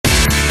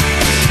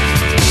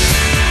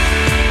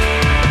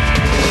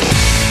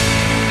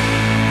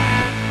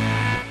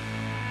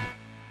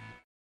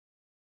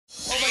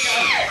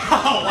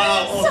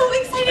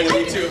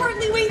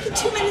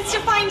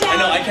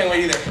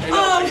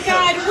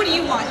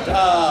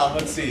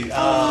Let's see.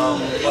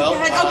 Well.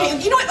 Okay,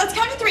 you know what? Let's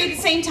count to 3 at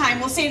the same time.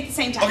 We'll say it at the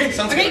same time. Okay,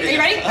 sounds good. Okay, are you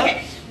ready?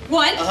 Okay.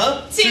 1,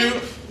 2,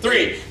 3.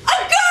 A girl!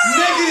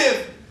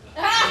 Negative!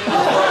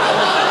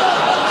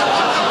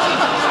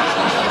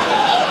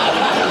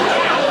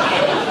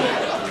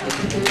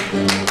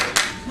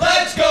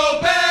 Let's go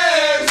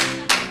Bears!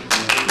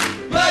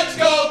 Let's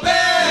go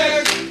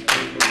Bears!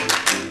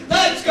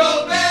 Let's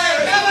go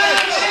Bears!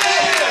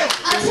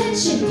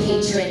 Attention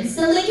patrons,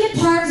 the Lincoln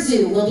Park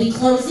Zoo will be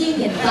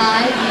closing in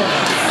 5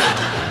 minutes.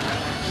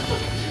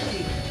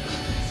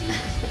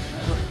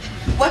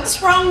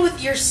 What's wrong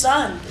with your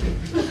son?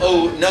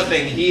 Oh,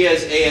 nothing. He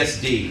has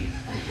ASD.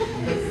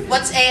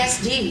 What's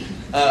ASD?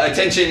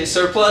 Attention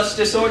surplus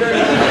disorder?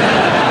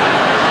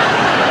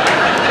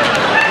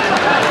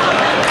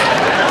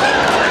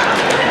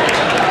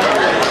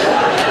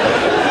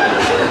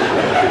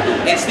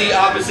 It's the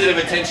opposite of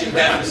attention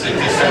deficit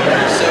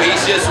disorder, so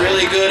he's just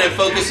really good at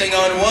focusing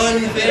on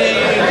one thing.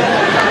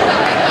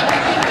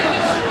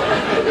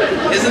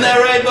 Isn't that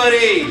right,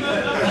 buddy?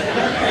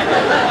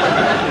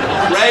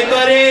 Right,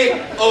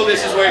 buddy? Oh,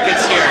 this is where it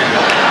gets scary.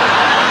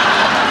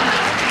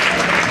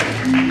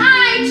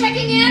 Hi,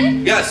 checking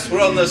in? Yes,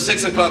 we're on the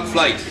 6 o'clock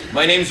flight.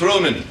 My name's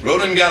Ronan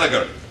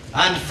Gallagher.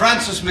 And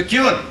Francis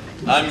McEwen.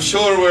 I'm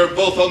sure we're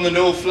both on the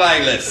no-fly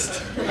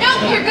list.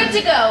 Nope, you're good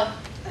to go.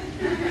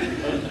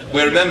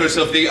 We're members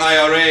of the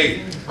IRA.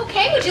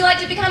 Okay, would you like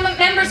to become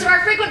members of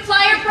our frequent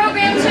flyer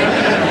program too?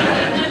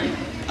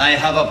 I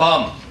have a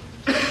bomb.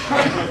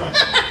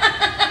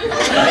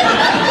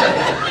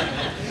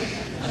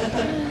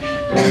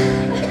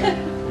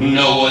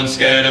 No one's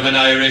scared of an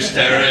Irish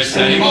terrorist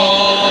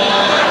anymore.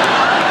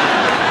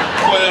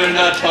 We're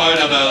not part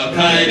of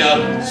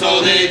Al-Qaeda,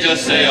 so they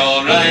just say,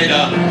 all right,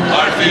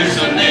 our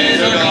fearsome days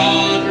are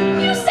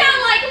gone. You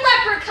sound like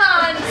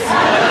leprechauns.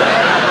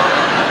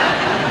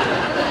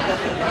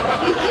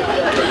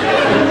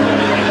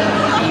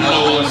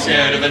 No one's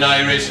scared of an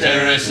Irish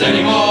terrorist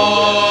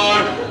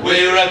anymore.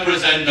 We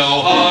represent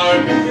no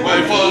harm.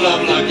 We're full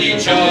of lucky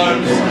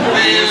charms.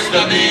 We used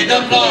to be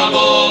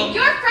deplorable.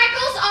 Your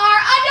freckles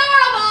are adorable.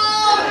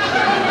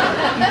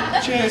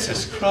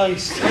 Jesus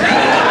Christ.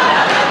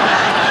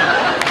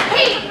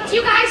 Hey, do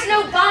you guys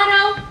know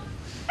Bono?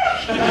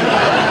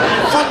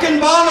 Fucking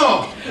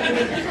Bono!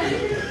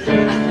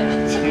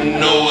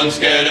 No one's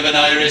scared of an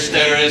Irish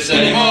terrorist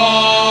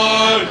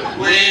anymore.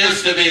 We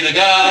used to be the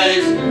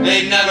guys.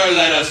 They'd never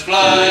let us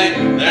fly.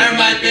 There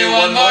might be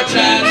one more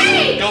chance.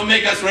 Hey! Don't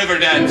make us river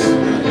dance. All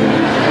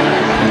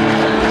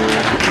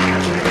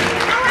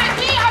right,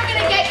 we are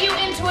going to get you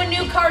into a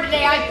new car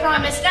today, I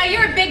promise. Now,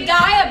 you're a big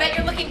guy. I bet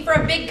you're looking for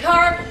a big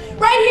car.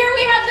 Right here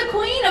we have the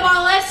queen of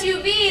all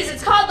SUVs.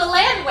 It's called the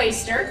Land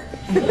Waster.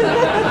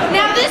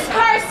 Now this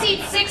car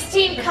seats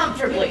 16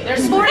 comfortably.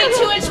 There's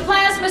 42-inch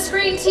plasma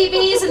screen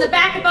TVs in the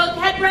back of both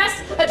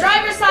headrests, a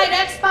driver's side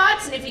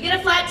Xbox, and if you get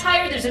a flat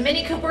tire, there's a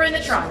Mini Cooper in the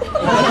trunk.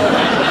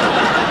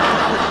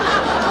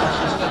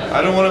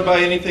 I don't want to buy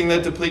anything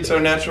that depletes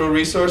our natural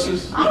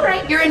resources. All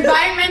right, you're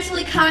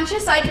environmentally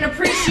conscious. I can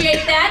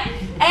appreciate that.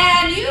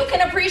 And you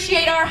can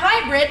appreciate our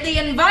hybrid, the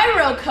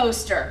Enviro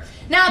Coaster.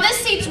 Now, this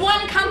seats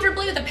one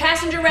comfortably with a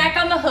passenger rack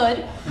on the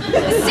hood.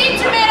 The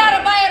seats are made out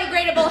of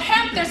biodegradable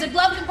hemp. There's a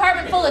glove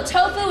compartment full of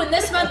tofu, and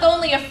this month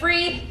only a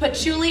free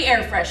patchouli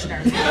air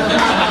freshener.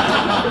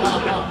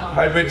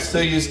 Hybrids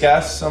still use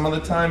gas some of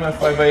the time.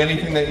 If I buy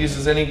anything that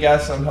uses any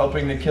gas, I'm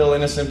helping to kill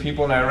innocent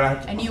people in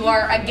Iraq. And you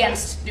are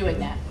against doing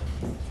that.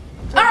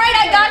 All right,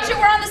 I got you.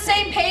 We're on the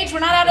same page.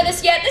 We're not out of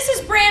this yet. This is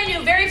brand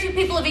new. Very few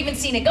people have even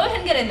seen it. Go ahead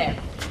and get in there.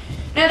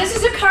 Now, this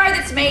is a car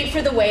that's made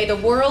for the way the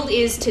world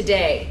is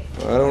today.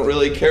 I don't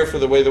really care for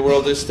the way the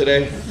world is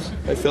today.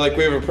 I feel like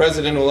we have a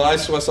president who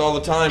lies to us all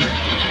the time.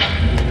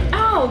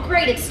 Oh,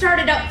 great. It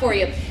started up for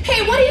you.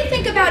 Hey, what do you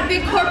think about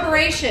big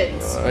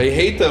corporations? I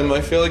hate them.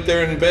 I feel like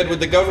they're in bed with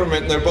the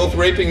government and they're both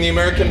raping the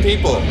American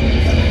people.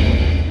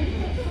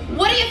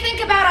 What do you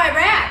think about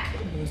Iraq?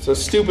 It's a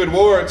stupid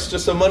war. It's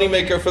just a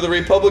moneymaker for the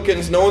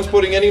Republicans. No one's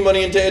putting any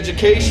money into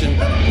education.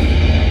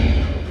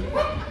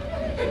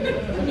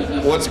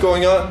 What's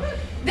going on?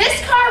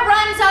 This car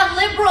runs on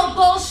liberal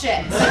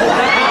bullshit.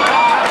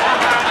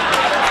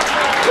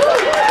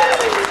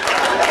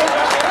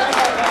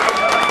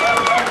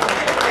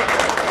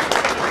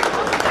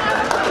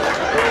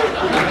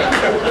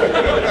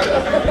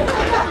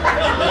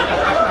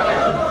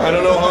 I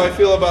don't know how I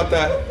feel about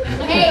that.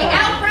 Hey,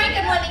 Al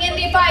Franken won the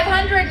Indy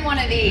 500 in one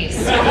of these.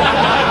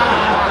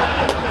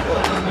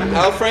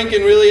 Al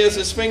Franken really has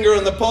his finger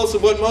on the pulse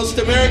of what most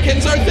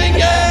Americans are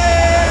thinking!